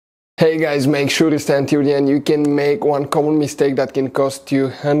Hey guys, make sure to stand till the end. You can make one common mistake that can cost you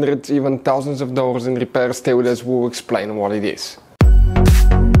hundreds, even thousands of dollars in repairs. Stay with us, we'll explain what it is.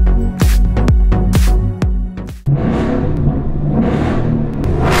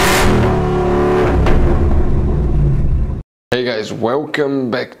 Hey guys,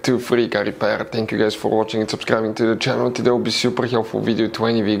 welcome back to Free Car Repair. Thank you guys for watching and subscribing to the channel. Today will be super helpful video to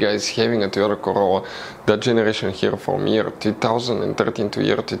any of you guys having a Toyota Corolla, that generation here from year 2013 to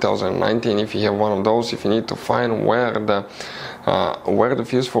year 2019. If you have one of those, if you need to find where the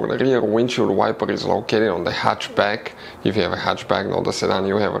fuse for the rear windshield wiper is located on the hatchback. If you have a hatchback, not a sedan,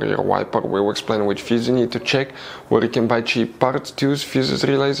 you have a rear wiper. We'll explain which fuse you need to check, where you can buy cheap parts, tools, fuses,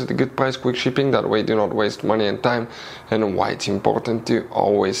 relays at a good price, quick shipping. That way you do not waste money and time, and why it's important to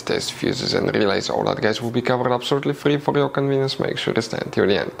always test fuses and relays. All that guys will be covered absolutely free for your convenience. Make sure to stay until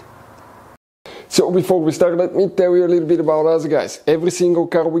the end. So before we start, let me tell you a little bit about us guys. Every single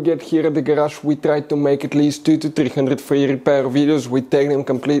car we get here at the garage, we try to make at least 200 to 300 free repair videos. We take them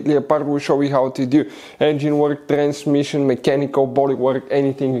completely apart. We show you how to do engine work, transmission, mechanical, body work,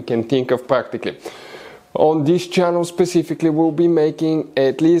 anything you can think of practically. On this channel specifically, we'll be making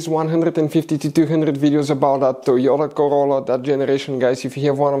at least 150 to 200 videos about that Toyota Corolla, that generation guys. If you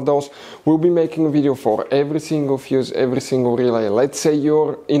have one of those, we'll be making a video for every single fuse, every single relay. Let's say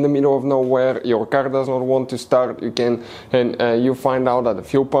you're in the middle of nowhere, your car does not want to start, you find out that the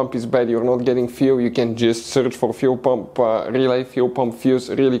fuel pump is bad, you're not getting fuel, you can just search for fuel pump relay, fuel pump fuse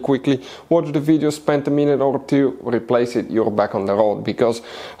really quickly, watch the video, spend a minute or two, replace it, you're back on the road, because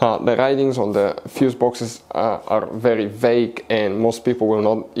the writings on the fuse boxes are very vague and most people will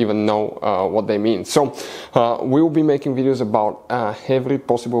not even know what they mean. So we will be making videos about every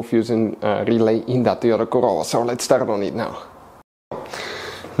possible fuse and relay in that Toyota Corolla. So let's start on it now.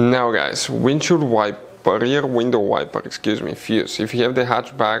 Now guys, windshield wiper, rear window wiper, fuse. If you have the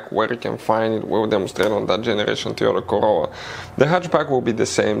hatchback, where you can find it, we'll demonstrate on that generation Toyota Corolla. The hatchback will be the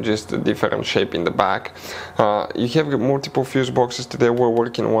same, just a different shape in the back. You have multiple fuse boxes. Today we're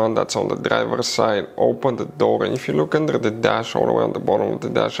working one that's on the driver's side. Open the door, and if you look under the dash, all the way on the bottom of the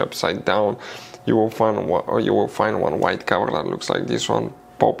dash upside down, you will find one white cover that looks like this one.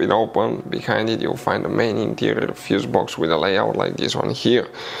 Pop it open. Behind it you'll find the main interior fuse box with a layout like this one here.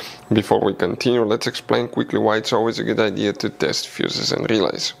 Before we continue, let's explain quickly why it's always a good idea to test fuses and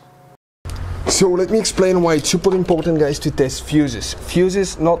relays. So let me explain why it's super important guys to test fuses.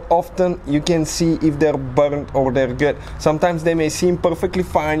 Fuses, not often you can see if they're burnt or they're good. Sometimes they may seem perfectly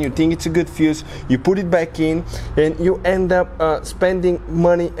fine, you think it's a good fuse, you put it back in and you end up spending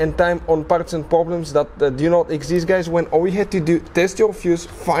money and time on parts and problems that do not exist guys, when all you had to do, test your fuse,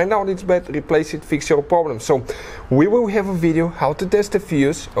 find out it's bad, replace it, fix your problem. So we will have a video how to test a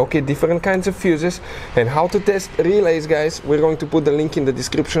fuse, okay, different kinds of fuses, and how to test relays guys. We're going to put the link in the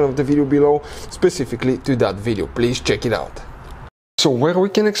description of the video below specifically to that video. Please check it out. So where we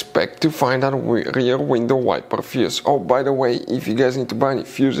can expect to find out rear window wiper fuse. Oh, by the way, if you guys need to buy any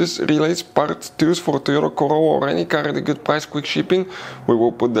fuses, relays, parts, tools for Toyota Corolla or any car at a good price, quick shipping, we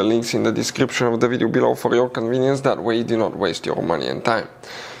will put the links in the description of the video below for your convenience. That way you do not waste your money and time.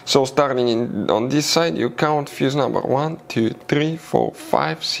 So starting on this side, you count fuse number 1, 2, 3, 4,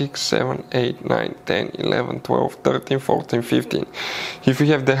 5, 6, 7, 8, 9, 10, 11, 12, 13, 14, 15. If you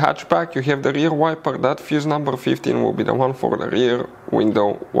have the hatchback, you have the rear wiper, that fuse number 15 will be the one for the rear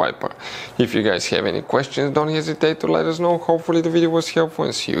window wiper. If you guys have any questions, don't hesitate to let us know. Hopefully the video was helpful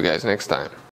and see you guys next time.